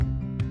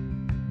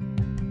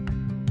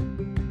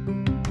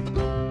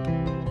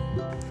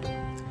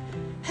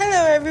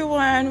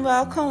everyone,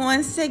 welcome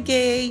once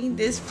again.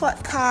 This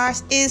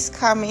podcast is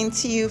coming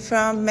to you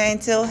from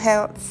Mental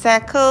Health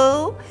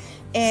Circle,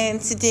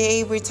 and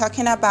today we're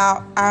talking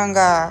about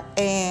anger.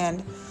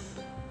 And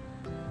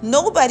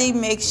nobody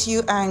makes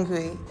you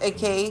angry,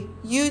 okay?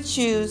 You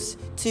choose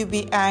to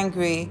be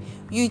angry.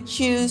 You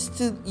choose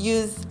to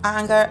use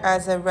anger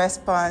as a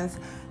response.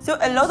 So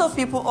a lot of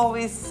people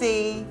always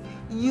say,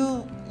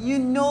 you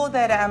know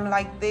that I'm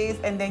like this,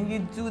 and then you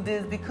do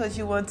this because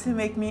you want to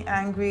make me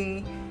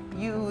angry.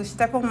 You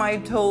step on my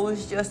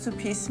toes just to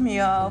piss me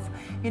off.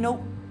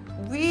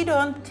 We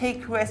don't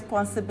take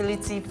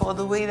responsibility for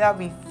the way that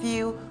we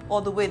feel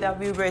or the way that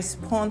we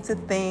respond to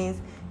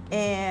things.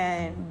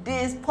 And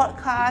this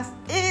podcast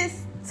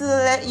is to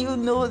let you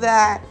know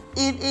that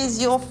it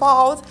is your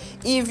fault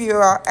if you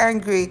are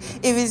angry.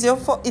 If it's your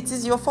fault, it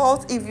is your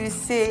fault if you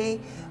say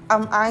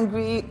I'm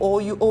angry,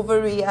 or you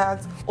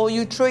overreact, or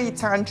you throw a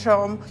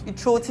tantrum, you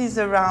throw things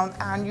around,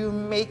 and you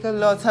make a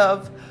lot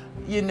of,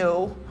 you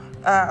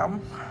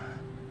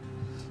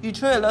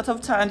throw a lot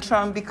of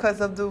tantrum because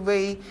of the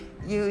way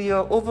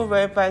you're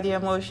overwhelmed by the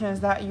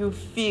emotions that you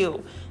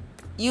feel.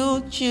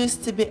 You choose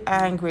to be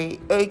angry,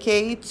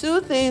 okay?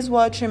 2 things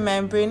worth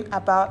remembering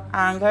about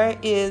anger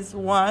is,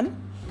 1,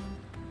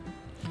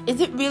 is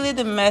it really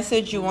the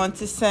message you want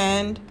to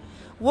send?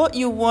 What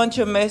you want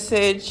your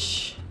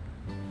message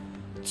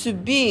to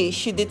be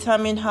should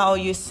determine how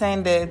you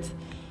send it.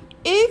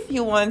 If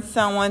you want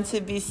someone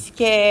to be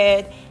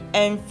scared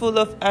and full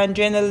of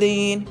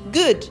adrenaline,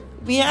 good,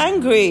 be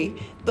angry.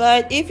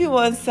 But if you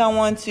want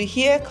someone to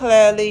hear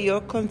clearly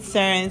your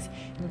concerns,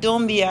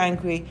 don't be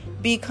angry.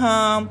 Be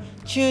calm.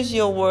 Choose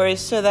your words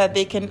so that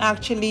they can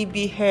actually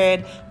be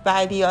heard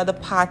by the other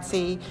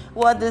party.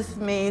 What this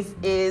means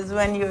is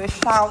when you're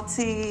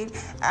shouting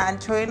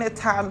and throwing a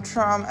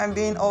tantrum and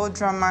being all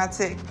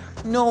dramatic,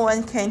 no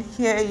one can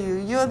hear you.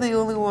 You're the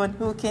only one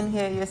who can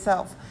hear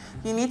yourself.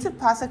 You need to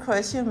pass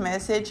across your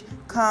message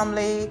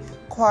calmly,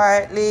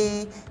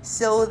 quietly,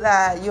 so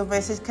that your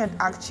message can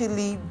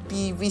actually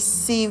be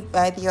received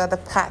by the other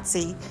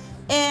party.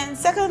 And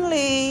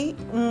secondly,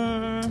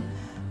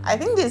 I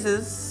think this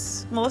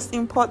is most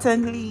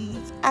importantly,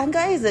 anger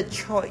is a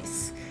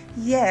choice.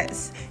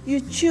 Yes,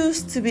 you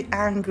choose to be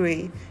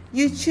angry.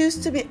 You choose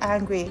to be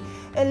angry.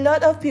 A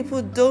lot of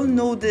people don't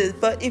know this,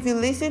 but if you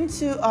listen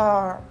to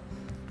our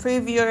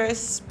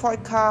previous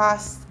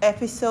podcast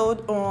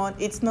episode on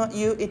It's Not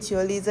You, It's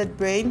Your Lizard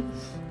Brain,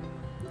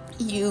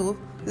 you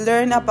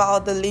learn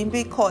about the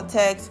limbic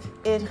cortex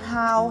and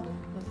how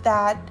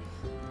that,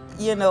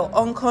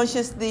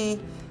 unconsciously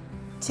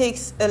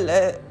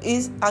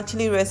is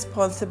actually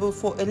responsible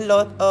for a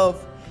lot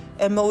of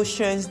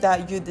emotions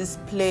that you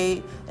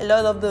display, a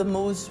lot of the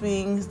mood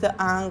swings, the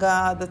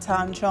anger, the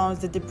tantrums,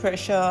 the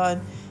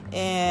depression,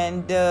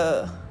 and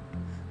the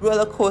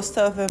roller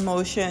coaster of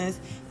emotions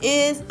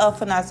is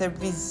often as a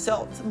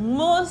result,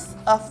 most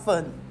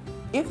often,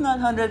 if not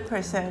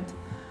 100%,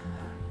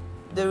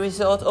 the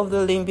result of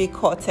the limbic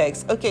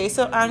cortex. Okay,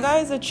 so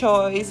anger is a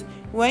choice.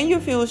 When you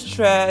feel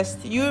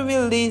stressed, you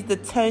release the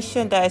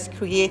tension that is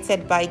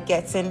created by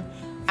getting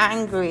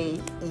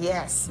angry.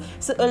 Yes.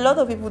 So a lot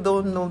of people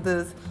don't know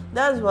this.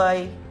 That's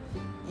why,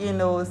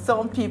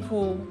 some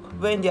people,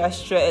 when they are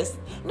stressed.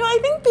 No, I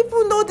think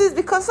people know this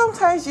because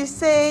sometimes you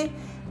say,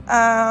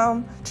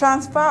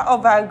 transfer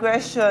of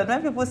aggression.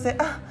 When people say,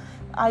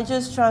 I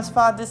just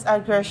transfer this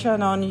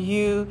aggression on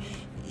you,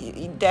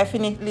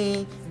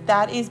 definitely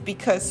that is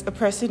because a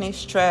person is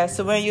stressed.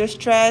 So when you're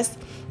stressed,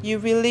 you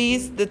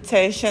release the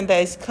tension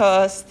that is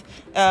caused.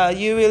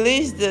 You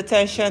release the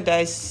tension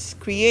that is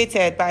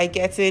created by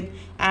getting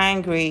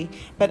angry.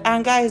 But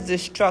anger is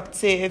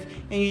destructive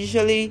and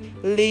usually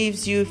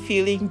leaves you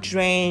feeling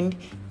drained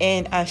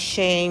and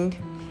ashamed.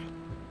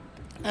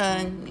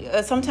 And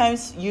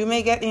sometimes you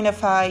may get in a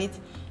fight,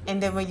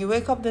 and then when you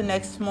wake up the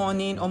next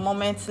morning or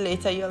moments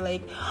later, you're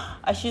like,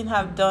 I shouldn't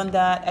have done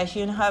that. I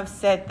shouldn't have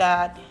said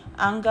that.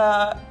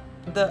 Anger,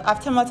 the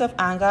aftermath of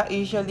anger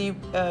usually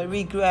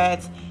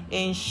regret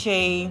and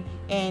shame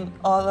and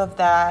all of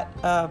that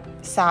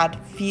sad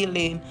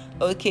feeling.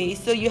 Okay,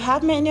 so you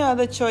have many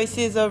other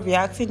choices of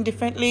reacting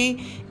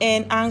differently,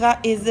 and anger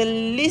is the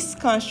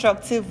least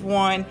constructive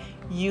one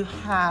you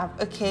have.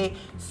 Okay,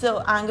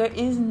 so anger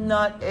is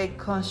not a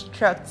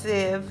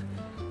constructive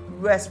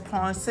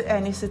response to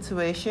any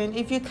situation.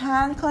 If you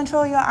can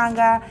control your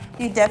anger,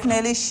 you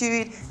definitely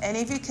should, and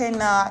if you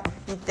cannot,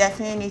 you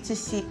definitely need to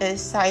see a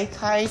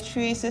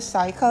psychiatrist, a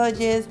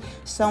psychologist,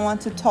 someone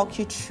to talk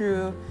you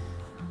through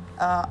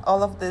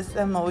all of these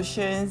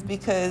emotions,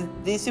 because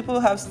these people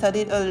have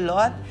studied a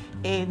lot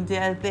and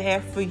they're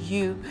there for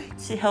you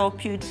to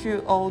help you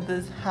through all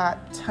these hard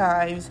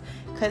times,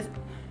 because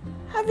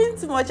having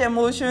too much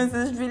emotions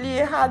is really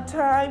a hard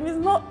time. It's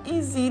not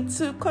easy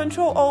to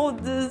control all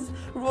this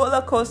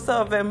roller coaster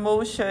of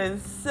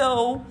emotions.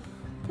 So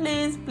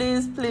please,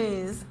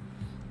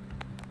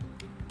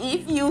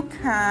 if you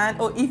can,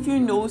 or if you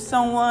know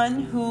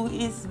someone who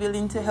is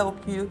willing to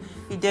help you,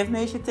 you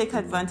definitely should take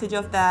advantage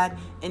of that.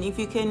 And if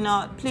you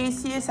cannot,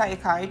 please see a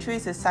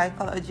psychiatrist, a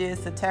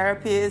psychologist, a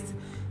therapist,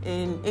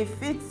 And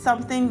if it's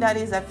something that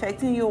is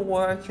affecting your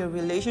work, your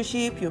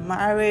relationship, your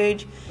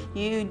marriage,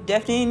 you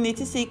definitely need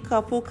to seek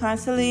couple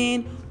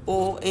counseling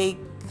or a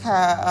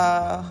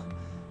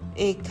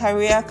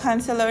career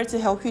counselor to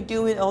help you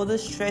deal with all the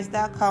stress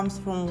that comes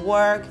from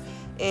work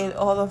and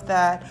all of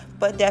that.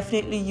 But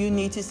definitely you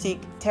need to seek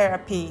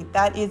therapy.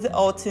 That is the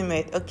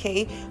ultimate,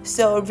 okay?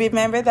 So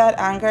remember that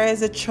anger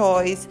is a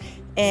choice,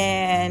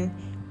 and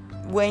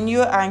when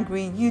you're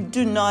angry, you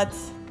do not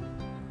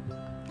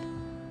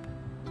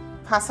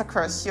pass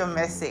across your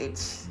message.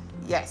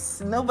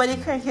 Yes, nobody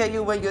can hear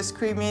you when you're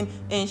screaming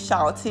and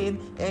shouting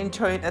and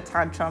throwing a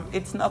tantrum.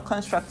 It's not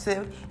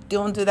constructive.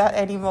 Don't do that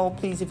anymore,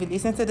 please. If you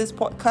listen to this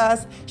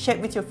podcast, share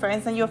it with your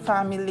friends and your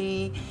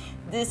family.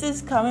 This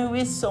is coming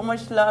with so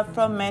much love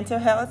from Mental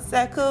Health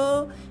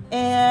Circle.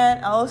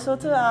 And also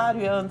to add,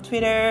 we're on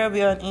Twitter,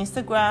 we're on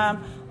Instagram.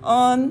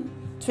 On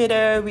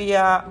Twitter, we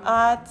are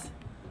at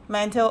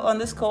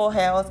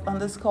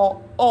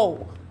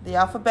mental_health_O, the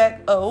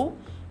alphabet O.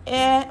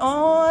 And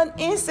on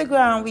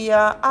Instagram, we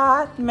are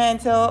at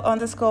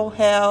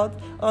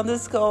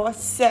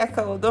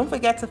mental_health_circle. Don't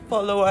forget to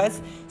follow us.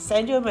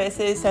 Send your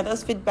message, send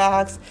us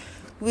feedbacks.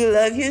 We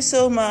love you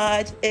so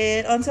much.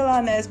 And until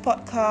our next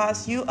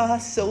podcast, you are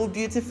so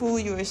beautiful.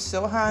 You are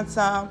so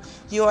handsome.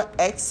 You are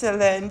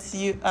excellent.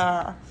 You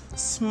are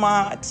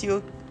smart.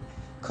 You're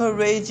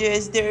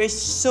courageous. There is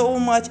so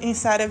much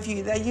inside of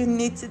you that you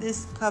need to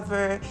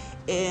discover.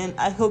 And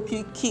I hope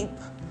you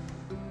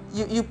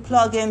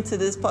plug into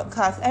this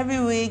podcast every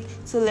week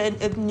to learn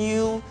a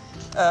new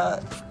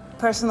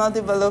personal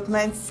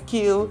development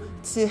skill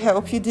to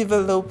help you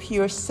develop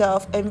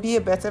yourself and be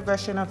a better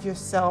version of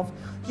yourself.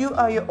 You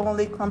are your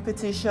only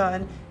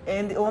competition,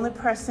 and the only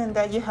person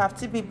that you have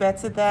to be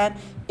better than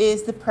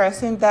is the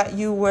person that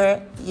you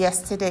were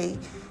yesterday.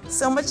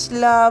 So much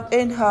love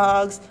and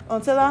hugs.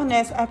 Until our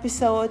next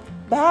episode.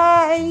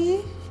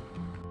 Bye.